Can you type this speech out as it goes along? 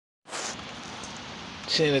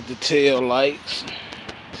Tinted the tail lights.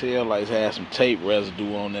 Tail lights had some tape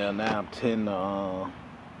residue on there. Now I'm tinting the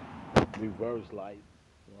reverse lights,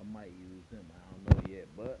 so I might use them. I don't know yet,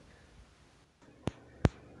 but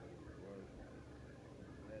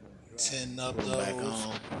tinting up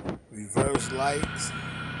those reverse lights.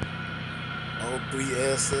 03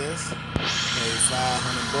 SS. Paid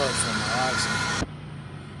 $500 from the auction.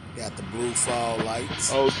 Got the blue fall lights.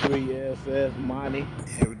 03 SS Monte.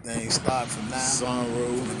 Everything stock for now.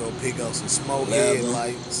 Sunroof. Gonna go pick up some smoke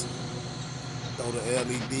headlights. Throw the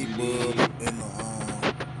LED bulb in the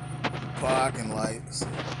parking lights.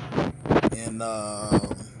 And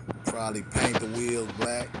probably paint the wheels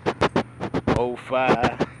black.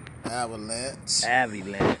 05 avalanche.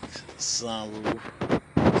 Sunroof,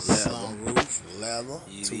 leather.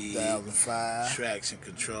 2005. Traction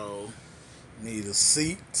control. Need a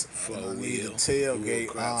seat. Need a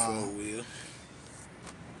tailgate arm.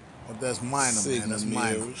 But that's minor, man. That's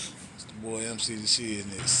minor. It's the boy MC the shit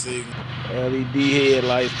in it. Signal. LED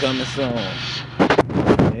headlights coming soon.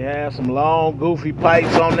 They have some long, goofy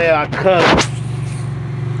pipes on there. I cut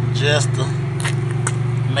them just to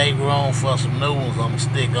make room for some new ones I'm gonna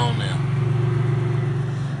stick on there.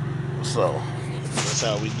 So that's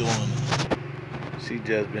how we doing it. She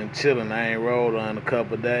just been chilling. I ain't rolled her in a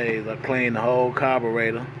couple of days. I cleaned the whole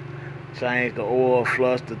carburetor, changed the oil,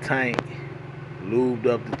 flushed the tank, lubed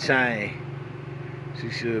up the chain. She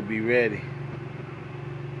should be ready.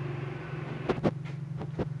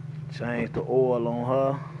 Changed the oil on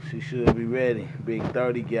her. She should be ready. Big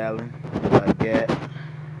 30 gallon like that.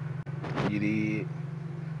 You did.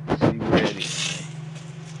 She ready, man.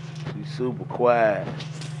 She's super quiet.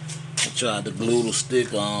 I tried to glue the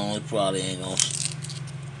sticker on. It probably ain't gonna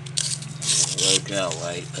work out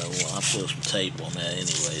right. I put some tape on that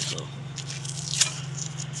anyway, so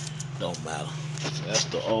don't matter. That's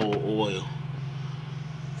the old oil.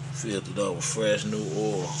 Filled it up with fresh new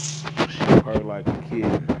oil. She purr like a kid.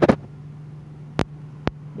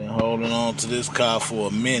 Been holding on to this car for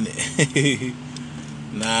a minute.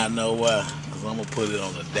 Now I know why. Cause I'm gonna put it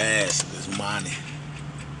on the dash of this Monte.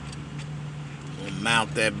 I'm gonna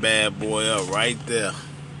mount that bad boy up right there.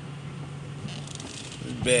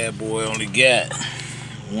 This bad boy only got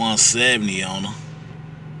 170 on her.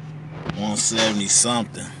 170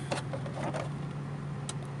 something.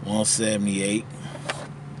 178.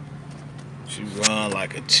 She run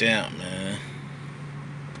like a champ, man.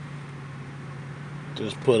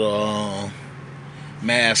 Just put a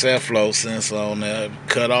mass airflow sensor on there.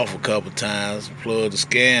 Cut off a couple times. Plug the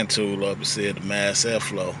scan tool up and said the mass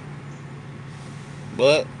airflow.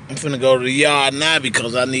 But I'm finna go to the yard now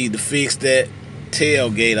because I need to fix that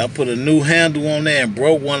tailgate. I put a new handle on there and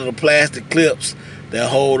broke one of the plastic clips that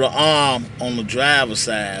hold the arm on the driver's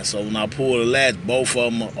side. So when I pull the latch, both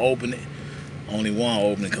of them are opening. Only one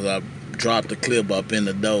opening because I dropped the clip up in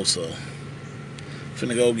the door. So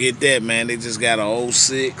finna go get that, man. They just got a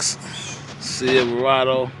 06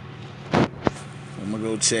 Silverado. I'm gonna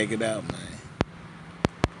go check it out, man.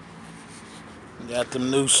 Got them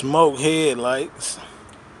new smoke headlights.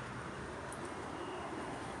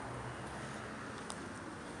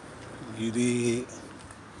 You did.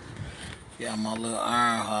 Got my little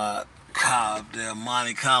Ironheart car up there,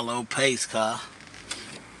 Monte Carlo pace car.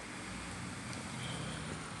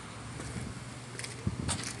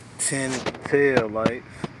 Tinted tail lights.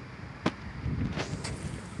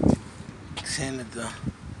 Tinted the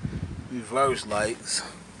reverse lights.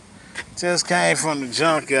 Just came from the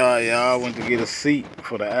junkyard, y'all. Went to get a seat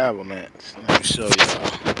for the avalanche. Let me show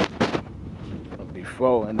y'all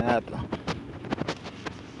before and after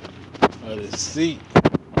of the seat.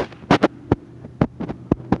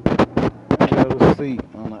 Got a seat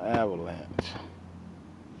on the avalanche.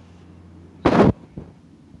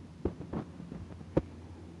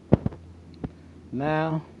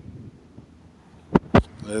 Now,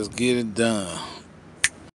 let's get it done.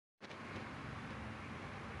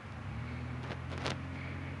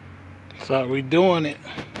 So we doing it.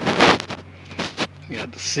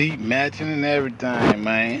 Got the seat matching and everything,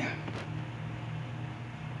 man.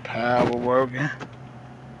 Power working.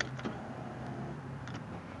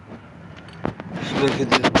 Let's look at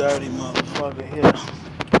this dirty motherfucker here.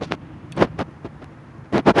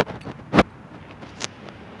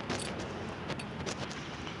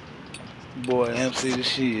 Boy, MC the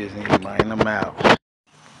shit in here, man. I'm out.